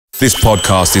This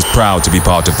podcast is proud to be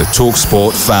part of the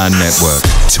TalkSport Fan Network.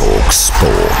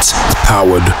 TalkSport.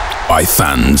 Powered by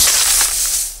fans.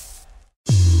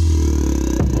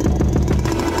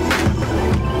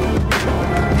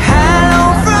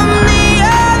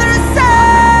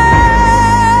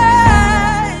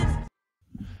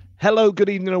 Hello, good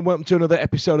evening, and welcome to another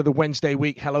episode of the Wednesday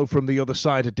Week Hello from the Other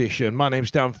Side edition. My name's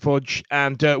Dan Fudge,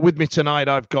 and with me tonight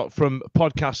I've got from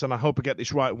podcast, and I hope I get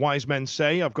this right, Wise Men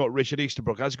Say, I've got Richard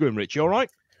Easterbrook. How's it going, Rich? You all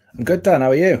right? I'm good, Dan. How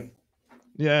are you?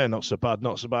 Yeah, not so bad,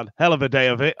 not so bad. Hell of a day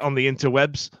of it on the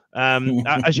interwebs.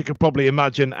 As you can probably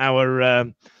imagine,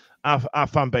 our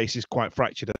fan base is quite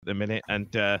fractured at the minute,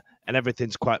 and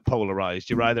everything's quite polarized.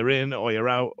 You're either in, or you're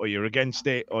out, or you're against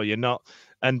it, or you're not.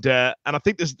 And I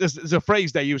think there's a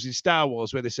phrase they use in Star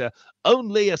Wars where they say,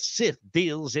 "Only a Sith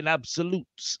deals in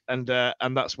absolutes," and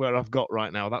that's where I've got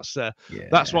right now.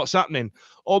 That's what's happening.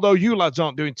 Although you lads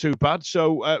aren't doing too bad,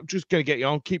 so just going to get you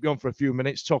on, keep you on for a few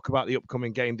minutes, talk about the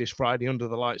upcoming game this Friday under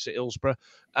the lights at Hillsborough.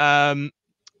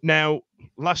 Now,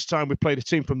 last time we played a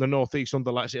team from the northeast under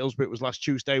the lights at Hillsborough, it was last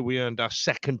Tuesday. We earned our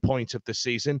second point of the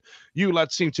season. You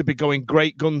lads seem to be going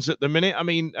great guns at the minute. I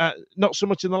mean, not so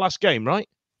much in the last game, right?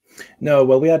 No,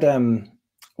 well, we had a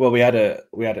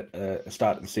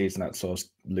start of the season that saw us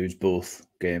lose both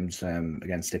games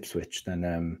against Ipswich,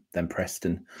 then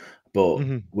Preston, but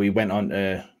we went on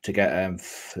to get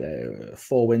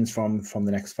 4 wins from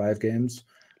the next 5 games.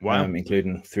 Wow,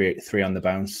 including three on the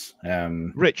bounce.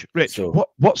 Rich, so,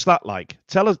 what's that like?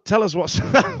 Tell us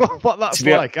what that's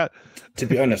like. To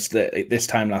be honest, this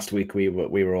time last week we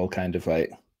were all kind of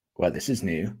like, well, this is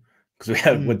new.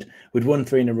 Because we'd won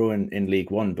 3 in a row in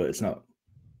League One, but it's not,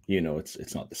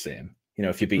 it's not the same.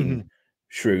 If you're beating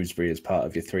Shrewsbury as part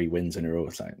of your 3 wins in a row,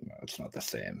 it's like, no, it's not the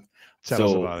same. Tell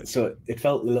us about it. So it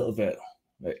felt a little bit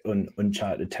like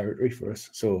uncharted territory for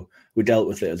us. So we dealt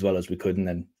with it as well as we could, and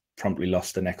then promptly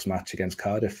lost the next match against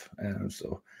Cardiff.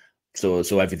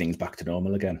 So everything's back to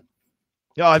normal again.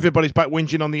 Yeah, everybody's back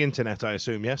whinging on the internet, I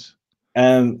assume. Yes.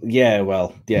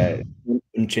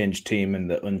 Unchanged team, and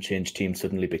the unchanged team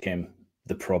suddenly became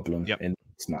the problem in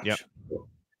this match. Yep.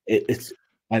 It's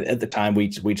at the time we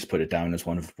just put it down as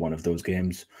one of those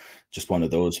games, just one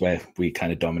of those where we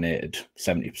kind of dominated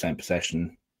 70%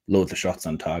 possession, loads of shots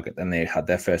on target. Then they had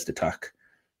their first attack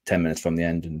 10 minutes from the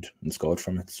end and scored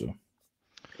from it. So.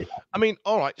 I mean,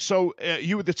 all right. So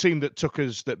you were the team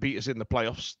that beat us in the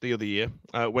playoffs the other year.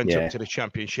 Went up to the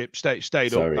championship,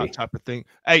 stayed up, that type of thing.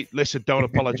 Hey, listen, don't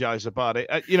apologise about it.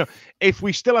 If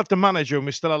we still had the manager and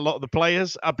we still had a lot of the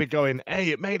players, I'd be going, hey,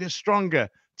 it made us stronger.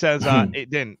 Turns out it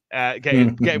didn't.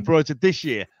 Getting promoted this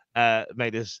year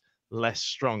made us less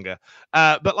stronger.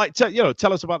 But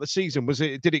tell us about the season.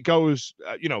 Did it go as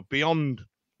beyond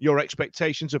your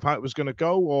expectations of how it was going to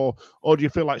go, or do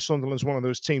you feel like Sunderland's one of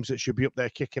those teams that should be up there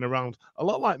kicking around a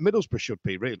lot like Middlesbrough should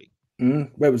be, really?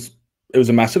 Well, it was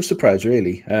a massive surprise,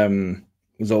 really.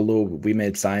 Because although we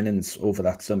made signings over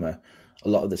that summer, a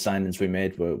lot of the signings we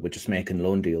made were just making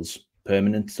loan deals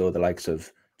permanent. So the likes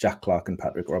of Jack Clark and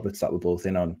Patrick Roberts that were both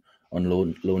in on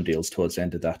loan deals towards the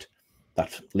end of that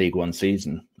League One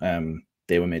season.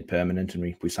 They were made permanent,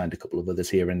 and we signed a couple of others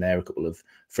here and there, a couple of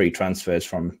free transfers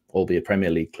from albeit Premier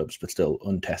League clubs, but still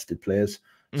untested players.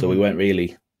 So we weren't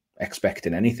really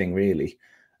expecting anything, really,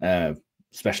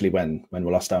 especially when we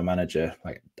lost our manager.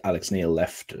 Like Alex Neil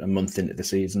left a month into the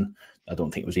season. I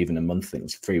don't think it was even a month. I think it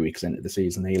was 3 weeks into the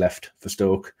season. He left for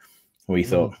Stoke. We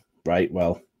thought, right,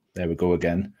 well, there we go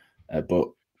again. But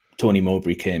Tony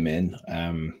Mowbray came in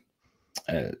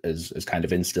as kind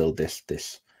of instilled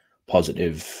this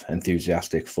positive,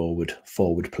 enthusiastic, forward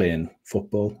playing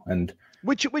football, and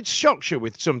which shocks you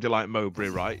with somebody like Mowbray,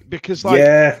 right? Because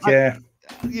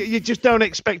you just don't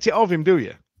expect it of him, do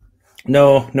you?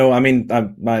 No. I mean,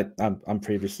 I'm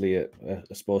previously a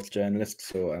sports journalist,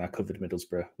 and I covered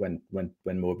Middlesbrough when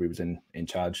Mowbray was in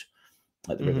charge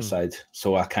at the Riverside.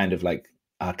 So I kind of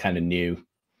knew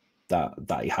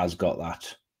that he has got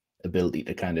that ability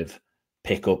to kind of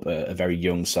pick up a very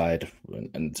young side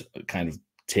and kind of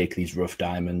take these rough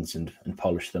diamonds and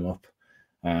polish them up.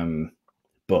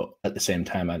 But at the same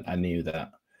time, I knew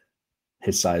that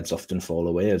his sides often fall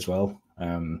away as well.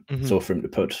 So for him to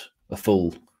put a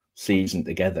full season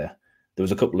together, there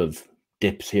was a couple of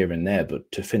dips here and there,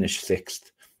 but to finish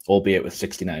 6th, albeit with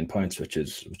 69 points, which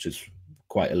is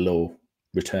quite a low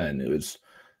return, it was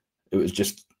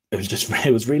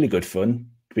really good fun,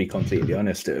 to be completely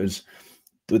honest. It was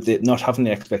with it not having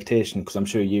the expectation, because I'm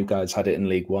sure you guys had it in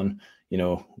League One,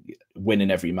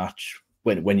 winning every match.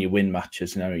 When you win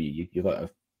matches, you got a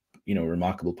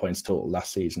remarkable points total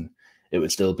last season. It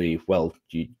would still be, well,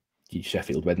 you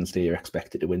Sheffield Wednesday, you're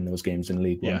expected to win those games in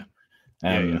League One.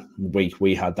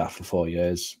 We had that for 4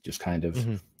 years, just kind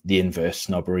of the inverse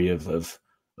snobbery of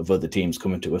other teams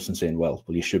coming to us and saying, well,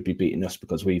 you should be beating us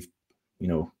because we've,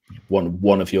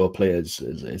 one of your players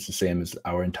is the same as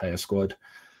our entire squad.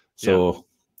 So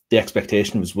the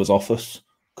expectation was off us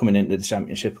coming into the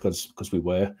championship because we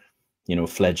were,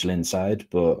 fledgling side,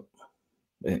 but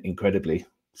incredibly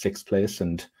 6th place.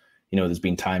 And, there's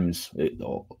been times,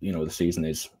 the season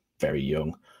is very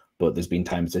young, but there's been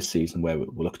times this season where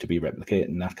we'll look to be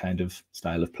replicating that kind of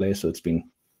style of play. So it's been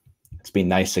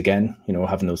nice again,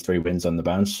 having those 3 wins on the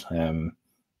bounce.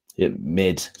 It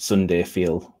made Sunday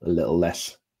feel a little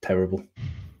less terrible.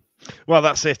 Well,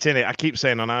 that's it, innit? I keep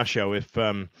saying on our show, if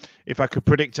I could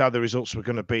predict how the results were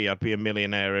going to be, I'd be a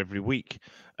millionaire every week.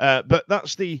 But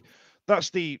that's the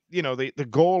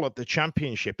goal of the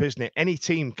championship, isn't it? Any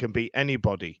team can beat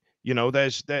anybody.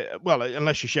 Unless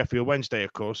you're Sheffield Wednesday,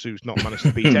 of course, who's not managed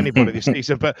to beat anybody this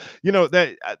season. But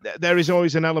there is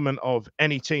always an element of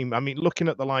any team. I mean, looking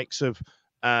at the likes of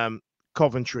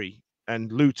Coventry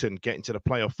and Luton getting to the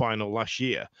playoff final last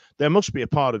year, there must be a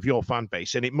part of your fan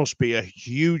base, and it must be a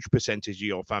huge percentage of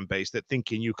your fan base that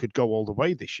thinking you could go all the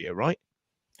way this year, right?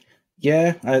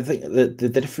 Yeah, I think the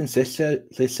difference this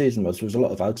season was a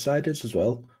lot of outsiders as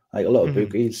well, like a lot of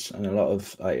bookies and a lot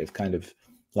of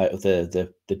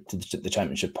the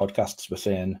championship podcasts were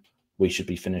saying we should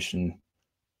be finishing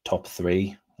top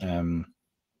 3,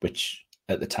 which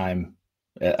at the time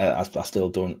I still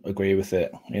don't agree with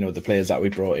it. The players that we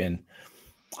brought in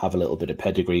have a little bit of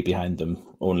pedigree behind them,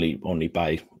 only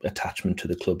by attachment to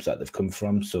the clubs that they've come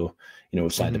from. So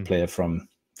we've signed a player from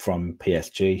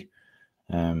PSG.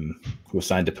 We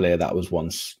signed a player that was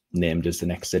once named as the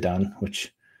next Zidane,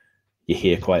 which you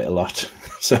hear quite a lot.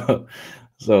 So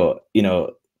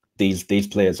these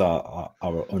players are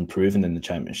unproven in the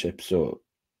championship. So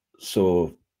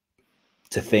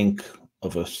to think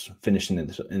of us finishing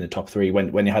in the top 3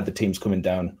 when you had the teams coming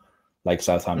down like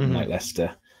Southampton, like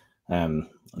Leicester,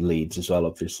 Leeds as well,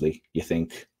 obviously, you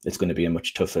think it's going to be a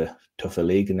much tougher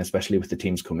league, and especially with the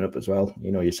teams coming up as well.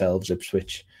 Yourselves,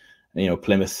 Ipswich,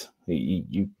 Plymouth.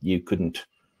 You couldn't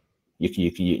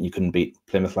beat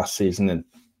Plymouth last season, and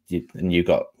you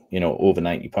got over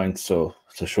 90 points. So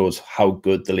it shows how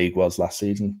good the league was last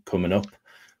season coming up.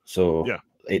 So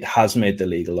it has made the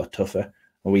league a lot tougher.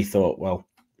 And we thought, well,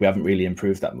 we haven't really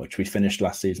improved that much. We finished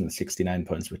last season at 69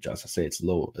 points, which, as I say, it's a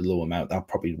low amount. That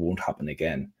probably won't happen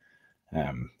again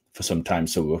for some time.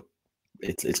 So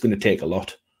it's going to take a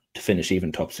lot to finish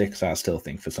even top 6, I still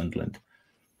think, for Sunderland.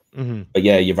 But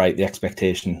yeah, you're right. The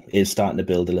expectation is starting to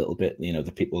build a little bit.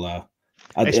 The people are,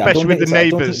 especially with the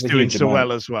neighbours doing so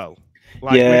well as well.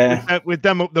 Like with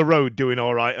them up the road doing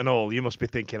all right and all, you must be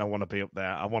thinking, I want to be up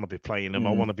there. I want to be playing them.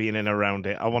 I want to be in and around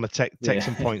it. I want to take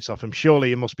some points off them. Surely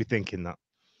you must be thinking that.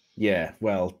 Yeah,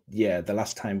 well, yeah. The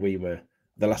last time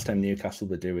Newcastle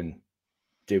were doing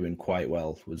quite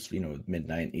well was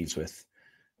mid-90s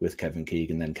with Kevin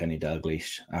Keegan, then Kenny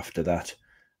Dalglish after that,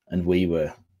 and we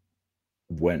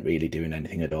weren't really doing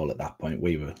anything at all at that point.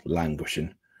 We were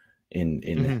languishing in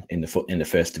the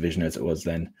first division as it was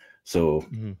then. So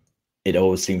it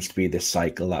always seems to be this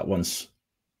cycle that once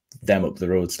them up the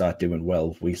road start doing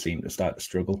well, we seem to start to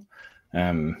struggle.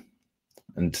 And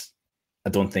I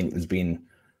don't think there's been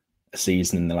a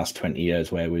season in the last 20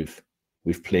 years where we've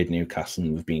played Newcastle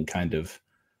and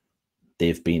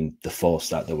they've been the force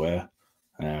that they were.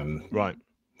 Right.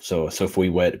 So if we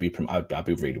were to be promoted, I'd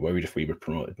be really worried if we were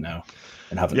promoted now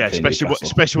and haven't. Yeah,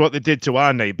 especially what they did to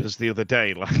our neighbours the other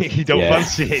day. Like, you don't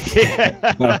fancy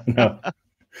it.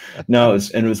 No,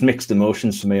 it was mixed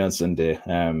emotions for me on Sunday.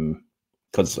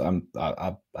 Because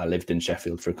I lived in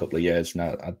Sheffield for a couple of years, and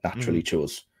I naturally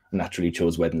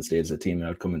chose Wednesday as a team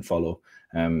I'd come and follow.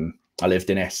 I lived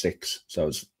in Essex, so I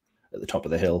was at the top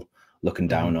of the hill, looking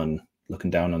down on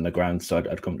the ground. So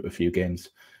I'd come to a few games.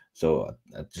 So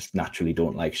I just naturally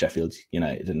don't like Sheffield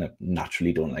United, and I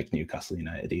naturally don't like Newcastle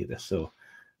United either. So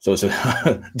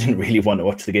I didn't really want to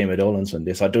watch the game at all on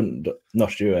Sunday. So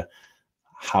not sure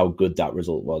how good that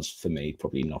result was for me.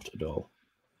 Probably not at all.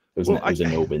 It was a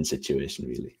no-win situation,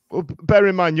 really. Well, bear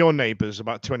in mind, your neighbours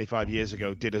about 25 years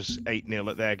ago did us 8-0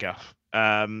 at their gaff.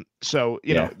 So,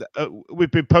 you know, we've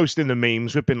been posting the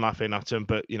memes, we've been laughing at them,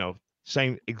 but,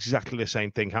 exactly the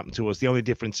same thing happened to us. The only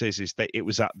difference is that it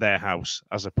was at their house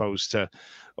as opposed to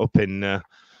up in the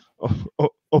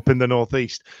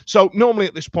northeast. So normally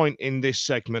at this point in this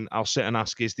segment, I'll sit and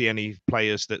ask, is there any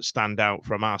players that stand out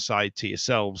from our side to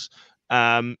yourselves?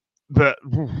 But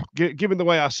given the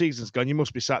way our season's gone, you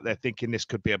must be sat there thinking this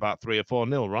could be about 3 or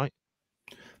 4-0, right?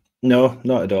 No,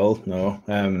 not at all. No.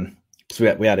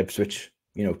 So we had Ipswich.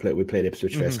 We played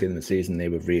Ipswich first game of the season. They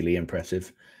were really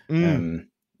impressive. I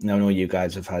know you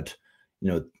guys have had,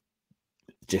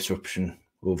 disruption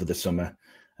over the summer.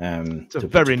 It's a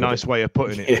very nice way of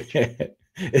putting it.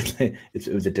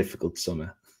 It was a difficult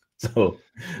summer, so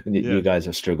you guys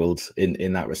have struggled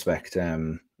in that respect.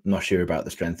 I'm not sure about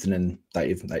the strengthening that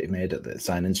you've made, the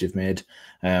signings you've made.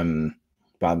 But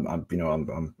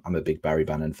I'm a big Barry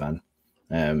Bannon fan.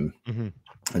 And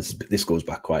this goes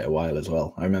back quite a while as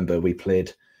well. I remember we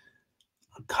played.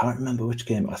 I can't remember which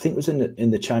game. I think it was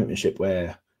in the Championship,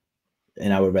 where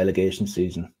in our relegation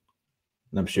season,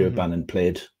 and I'm sure Bannon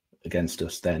played against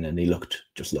us then, and he looked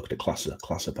a class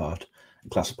apart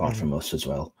from us as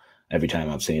well. Every time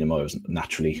I've seen him, I was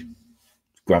naturally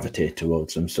gravitate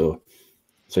towards him. So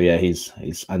yeah, he's.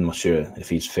 I'm not sure if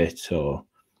he's fit or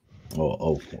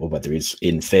whether he's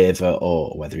in favour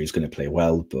or whether he's going to play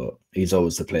well, but he's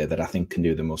always the player that I think can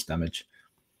do the most damage.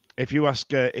 If you ask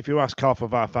half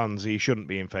of our fans, he shouldn't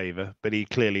be in favour, but he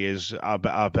clearly is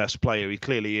our best player. He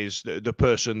clearly is the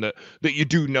person that you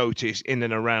do notice in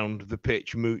and around the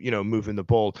pitch, moving the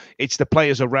ball. It's the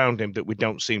players around him that we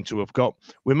don't seem to have got.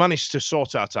 We managed to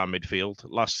sort out our midfield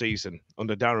last season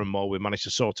under Darren Moore. We managed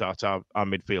to sort out our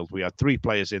midfield. We had 3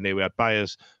 players in there. We had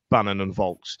Byers, Bannon, and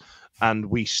Volks, and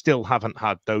we still haven't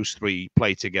had those 3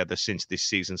 play together since this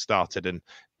season started. And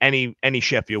any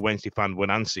Sheffield Wednesday fan would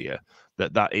answer you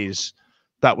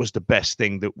that was the best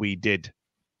thing that we did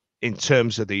in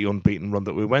terms of the unbeaten run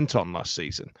that we went on last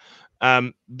season.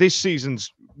 This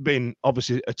season's been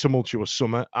obviously a tumultuous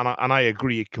summer, and I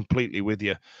agree completely with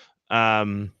you.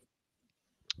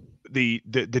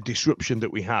 The disruption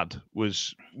that we had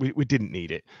was we didn't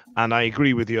need it, and I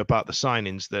agree with you about the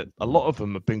signings that a lot of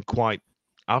them have been quite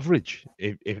average,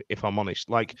 if I'm honest.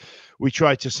 Like, we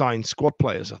tried to sign squad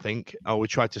players, I think, or we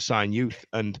tried to sign youth,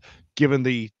 and given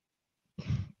the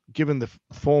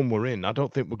form we're in, I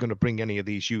don't think we're going to bring any of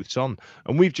these youths on.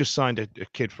 And we've just signed a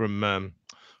kid from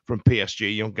PSG, a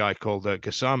young guy called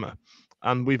Gassama,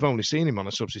 and we've only seen him on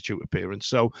a substitute appearance.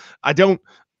 So I don't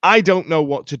know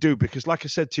what to do, because, like I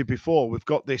said to you before, we've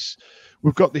got this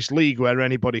league where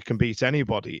anybody can beat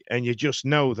anybody, and you just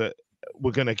know that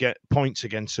we're going to get points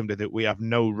against somebody that we have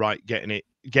no right getting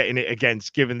it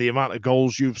against, given the amount of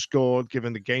goals you've scored,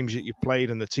 given the games that you've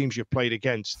played and the teams you've played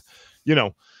against.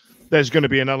 There's going to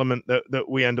be an element that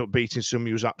we end up beating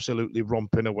somebody who's absolutely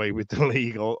romping away with the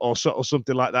league or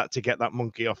something like that to get that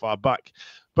monkey off our back.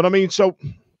 But I mean, so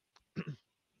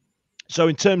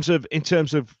in terms of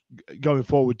going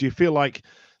forward, do you feel like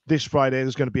this Friday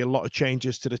there's going to be a lot of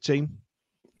changes to the team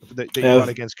that you had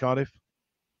against Cardiff?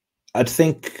 I'd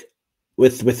think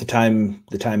with the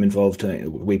time involved,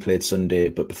 we played Sunday,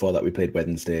 but before that we played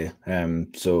Wednesday.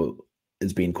 So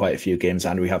there's been quite a few games,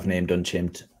 and we have named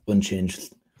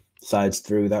unchanged sides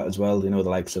through that as well. The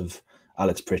likes of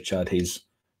Alex Pritchard, he's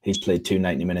played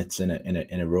 290 minutes in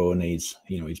a row, and he's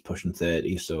pushing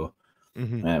 30. So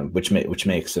which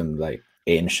makes him like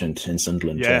ancient in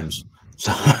Sunderland terms.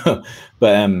 So,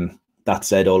 but that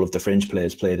said, all of the fringe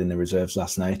players played in the reserves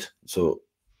last night. So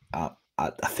I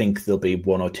think there'll be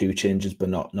 1 or 2 changes, but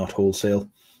not wholesale.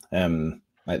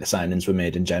 Like the signings were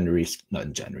made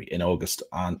in August,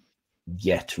 aren't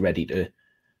yet ready to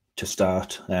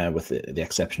start, with the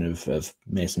exception of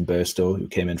Mason Burstow, who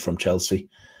came in from Chelsea.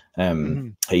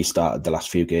 He started the last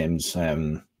few games,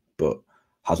 but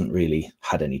hasn't really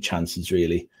had any chances,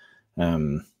 really.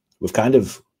 We've kind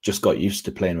of just got used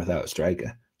to playing without a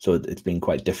striker, so it's been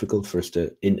quite difficult for us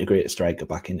to integrate a striker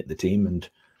back into the team, and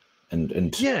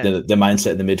the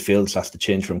mindset of the midfield has to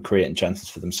change from creating chances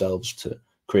for themselves to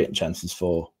creating chances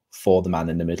for the man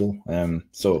in the middle.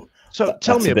 So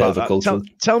tell me about that.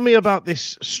 Tell me about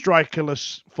this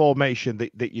strikerless formation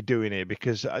that you're doing here,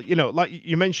 because like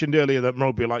you mentioned earlier that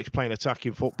Mowbray likes playing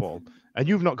attacking football, and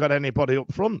you've not got anybody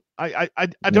up front. I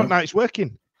don't know how it's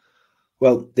working.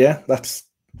 Well, yeah,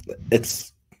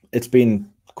 it's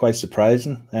been quite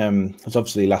surprising. Because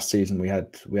obviously last season we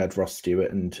had Ross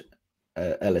Stewart and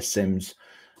Ellis Sims,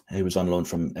 who was on loan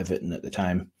from Everton at the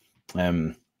time,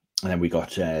 and then we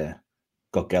got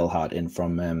Gelhardt in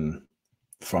from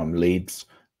Leeds,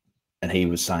 and he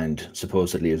was signed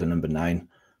supposedly as a number 9,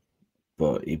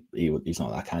 but he's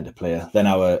not that kind of player. Then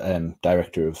our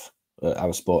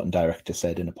our sporting director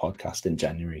said in a podcast in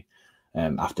January,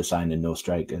 after signing no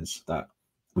strikers, that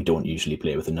we don't usually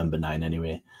play with a number 9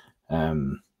 anyway,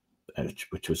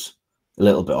 which was a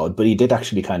little bit odd. But he did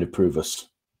actually kind of prove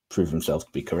himself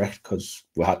to be correct, because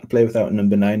we had to play without a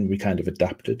number 9. We kind of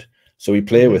adapted. So we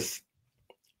play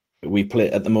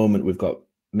at the moment, we've got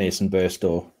Mason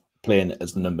Burstow playing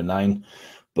as the number 9,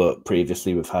 but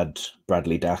previously we've had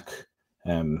Bradley Dack,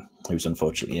 who's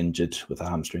unfortunately injured with a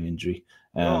hamstring injury.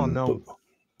 Oh no!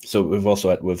 So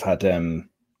we've had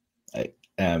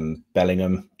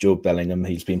Bellingham, Joe Bellingham,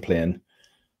 he's been playing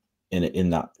in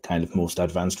that kind of most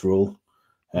advanced role.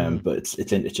 But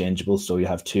it's interchangeable. So you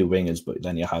have two wingers, but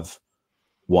then you have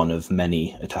one of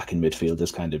many attacking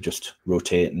midfielders kind of just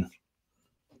rotating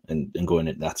and going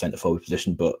into that centre forward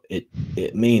position. But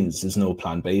it means there's no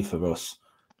plan B for us.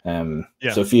 So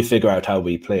if you figure out how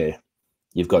we play,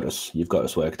 you've got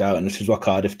us worked out. And this is what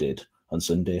Cardiff did on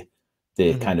Sunday.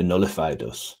 They kind of nullified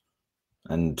us,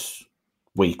 and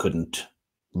we couldn't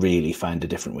really find a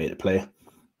different way to play.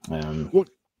 Well,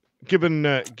 given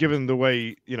the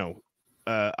way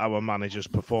our managers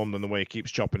performed and the way he keeps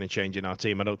chopping and changing our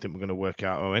team, I don't think we're going to work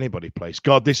out how anybody plays.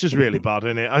 God, this is really bad,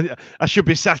 isn't it? I should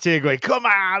be sat here going, "Come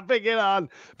on, bring it on!"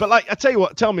 But I tell you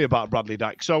what, tell me about Bradley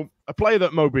Dack. So a player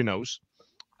that Mowbray knows,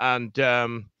 and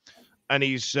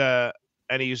he's. I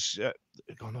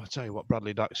tell you what,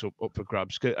 Bradley Dack's up for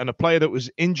grabs, and a player that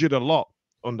was injured a lot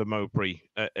under Mowbray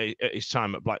at his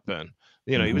time at Blackburn.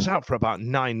 He was out for about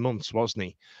 9 months, wasn't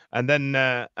he? And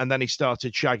then he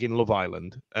started shagging Love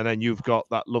Island, and then you've got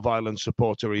that Love Island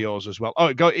supporter of yours as well. Oh,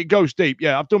 it goes deep.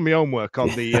 Yeah, I've done my own work on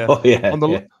the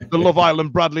the Love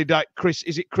Island Bradley Dack. Chris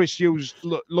Hughes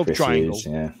love Chris triangle.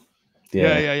 Hughes,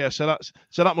 yeah. So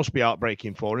that must be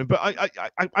heartbreaking for him. But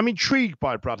I'm intrigued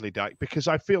by Bradley Dack because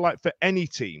I feel like for any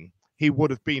team, he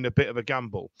would have been a bit of a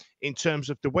gamble in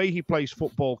terms of the way he plays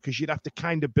football, because you'd have to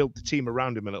kind of build the team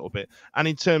around him a little bit. And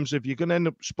in terms of you're going to end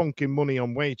up spunking money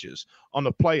on wages on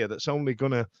a player that's only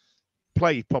going to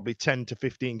play probably 10 to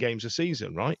 15 games a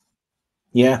season, right?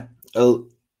 Yeah. A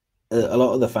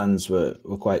lot of the fans were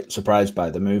quite surprised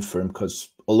by the move for him, because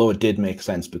although it did make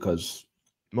sense because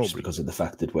of the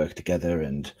fact they'd worked together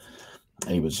and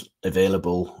he was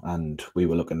available and we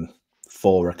were looking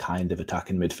for a kind of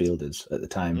attacking midfielders at the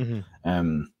time.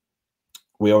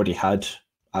 We already had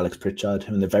Alex Pritchard,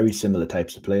 and they're very similar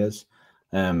types of players.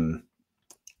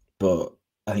 But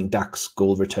I think Dack's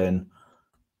goal return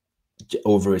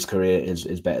over his career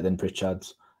is better than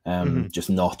Pritchard's. Just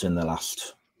not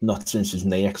since his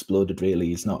knee exploded. Really,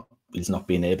 he's not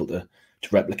been able to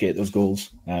replicate those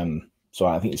goals. So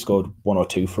I think he scored 1 or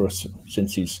 2 for us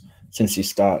since he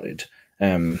started.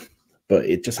 But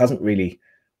it just hasn't really.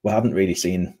 We haven't really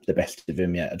seen the best of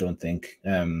him yet, I don't think.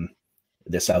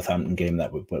 The Southampton game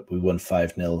that we won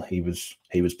 5-0,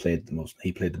 he played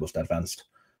the most advanced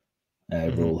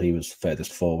role. He was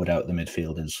furthest forward out of the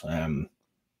midfielders.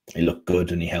 He looked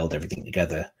good and he held everything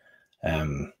together.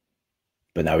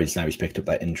 But now he's picked up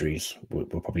that injuries. We're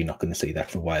probably not going to see that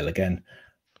for a while again.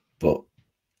 But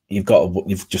you've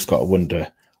just got to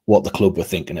wonder what the club were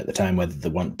thinking at the time, whether they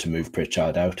want to move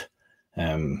Pritchard out.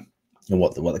 And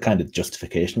what the kind of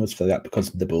justification was for that,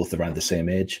 because they're both around the same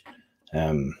age.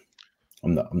 I'm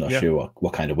not sure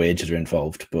what kind of wages are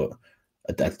involved, but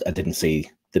I didn't see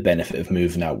the benefit of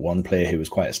moving out one player who was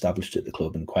quite established at the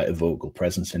club and quite a vocal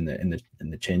presence in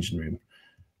the changing room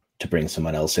to bring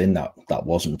someone else in that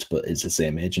wasn't, but is the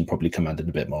same age and probably commanded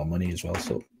a bit more money as well.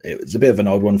 So it was a bit of an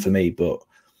odd one for me, but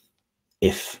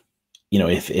if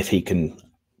he can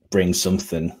bring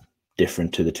something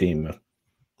different to the team, I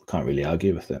can't really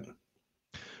argue with it.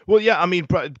 Well, yeah, I mean,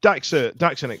 Dack's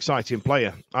an exciting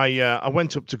player. I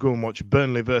went up to go and watch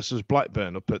Burnley versus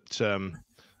Blackburn up at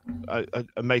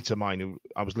a mate of mine who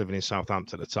I was living in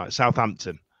Southampton at the time.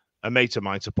 Southampton, a mate of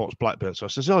mine supports Blackburn, so I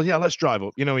says, "Oh yeah, let's drive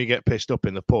up." You get pissed up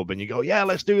in the pub and you go, "Yeah,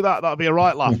 let's do that. That'll be a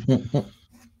right laugh."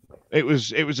 It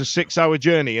was a 6-hour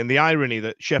journey, and the irony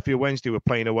that Sheffield Wednesday were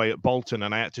playing away at Bolton,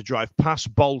 and I had to drive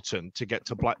past Bolton to get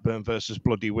to Blackburn versus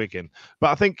bloody Wigan.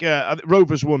 But I think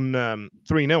Rovers won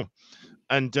 3-0.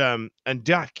 And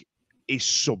Dack is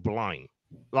sublime,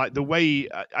 like the way,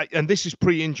 and this is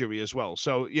pre-injury as well.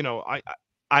 So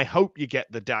I hope you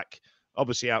get the Dack,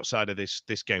 obviously outside of this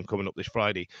game coming up this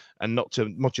Friday, and not to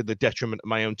much of the detriment of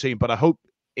my own team. But I hope,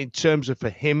 in terms of for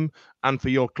him and for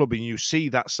your club, and you see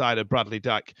that side of Bradley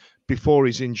Dack before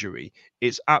his injury,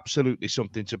 it's absolutely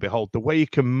something to behold. The way he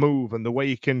can move and the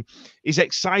way is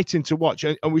exciting to watch.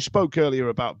 And we spoke earlier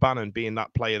about Bannon being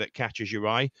that player that catches your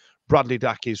eye. Bradley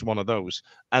Dack is one of those,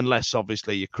 unless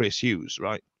obviously you're Chris Hughes,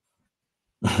 right?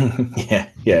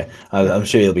 Yeah. I'm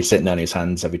sure he'll be sitting on his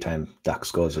hands every time Dack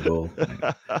scores a goal,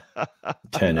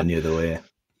 turning the other way.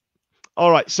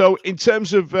 All right. So in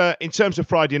terms of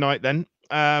Friday night, then,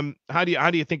 how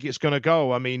do you think it's going to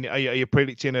go? I mean, are you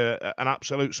predicting an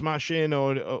absolute smashing,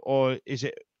 or is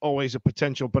it always a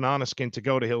potential banana skin to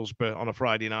go to Hillsborough on a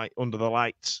Friday night under the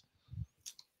lights?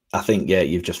 I think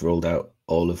you've just rolled out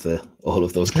all of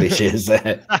those cliches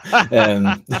there.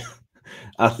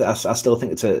 I still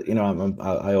think it's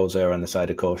I always err on the side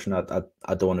of caution. I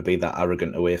don't want to be that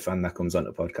arrogant away fan that comes on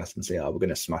the podcast and say, "Oh, we're going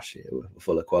to smash it, we're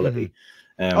full of quality."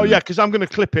 Oh yeah, because I'm going to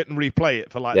clip it and replay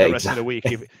it for like the rest of the week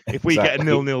if we get a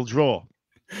 0-0 draw.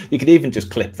 You could even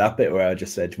just clip that bit where I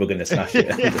just said we're going to smash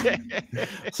it.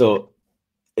 So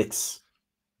it's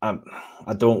I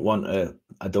don't want to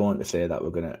say that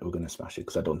we're gonna smash it,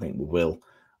 because I don't think we will.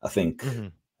 I think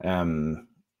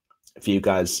if you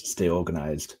guys stay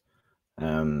organised,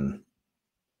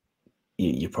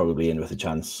 you're probably in with a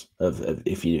chance of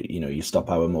if you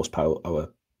stop our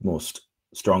most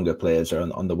stronger players are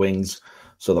on the wings.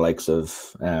 So the likes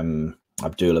of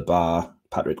Abdullah Bar,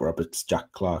 Patrick Roberts,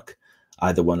 Jack Clark,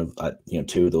 either one of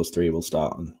two of those three will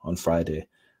start on Friday.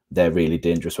 They're really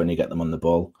dangerous when you get them on the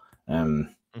ball, and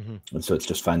so it's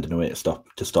just finding a way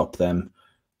to stop them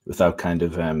without kind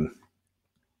of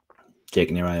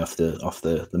taking your eye off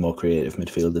the more creative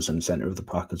midfielders in the centre of the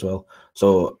park as well.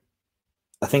 So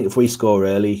I think if we score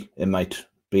early, it might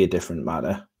be a different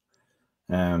matter.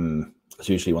 Because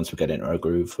usually once we get into our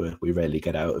groove, we rarely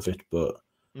get out of it. But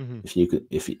if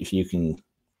you can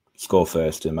score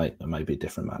first, it might be a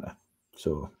different matter.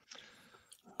 So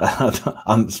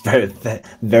I'm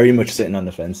very much sitting on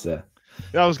the fence there.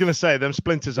 Yeah, I was going to say, them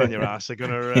splinters on your ass are going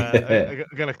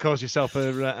to cause yourself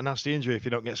a nasty injury if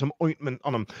you don't get some ointment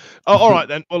on them. Oh, all right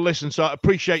then. Well, listen, so I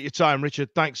appreciate your time,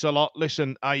 Richard. Thanks a lot.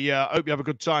 Listen, I hope you have a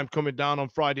good time coming down on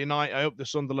Friday night. I hope the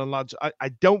Sunderland lads. I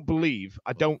don't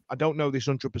know this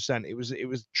 100%. It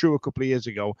was true a couple of years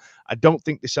ago. I don't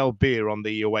think they sell beer on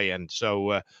the away end.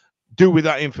 So do with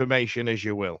that information as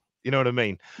you will. You know what I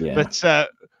mean? Yeah. But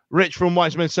Rich from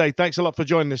Wise Men Say, thanks a lot for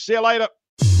joining us. See you later.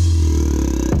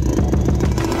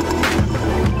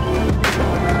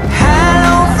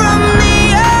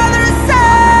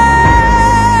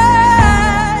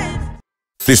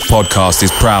 This podcast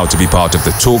is proud to be part of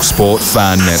the TalkSport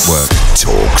Fan Network.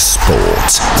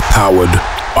 TalkSport. Powered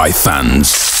by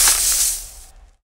fans.